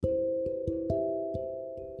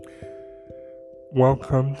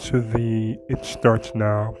Welcome to the It Starts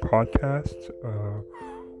Now podcast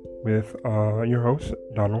with your host,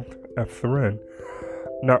 Donald F. Thoren.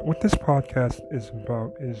 Now, what this podcast is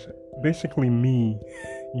about is basically me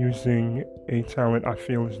using a talent I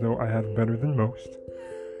feel as though I have better than most,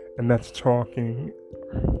 and that's talking.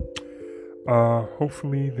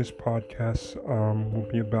 Hopefully, this podcast will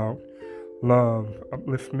be about love,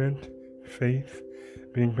 upliftment, faith,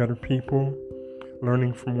 being better people,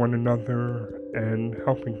 learning from one another, and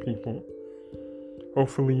helping people.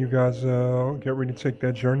 Hopefully you guys get ready to take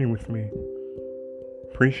that journey with me.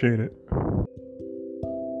 Appreciate it.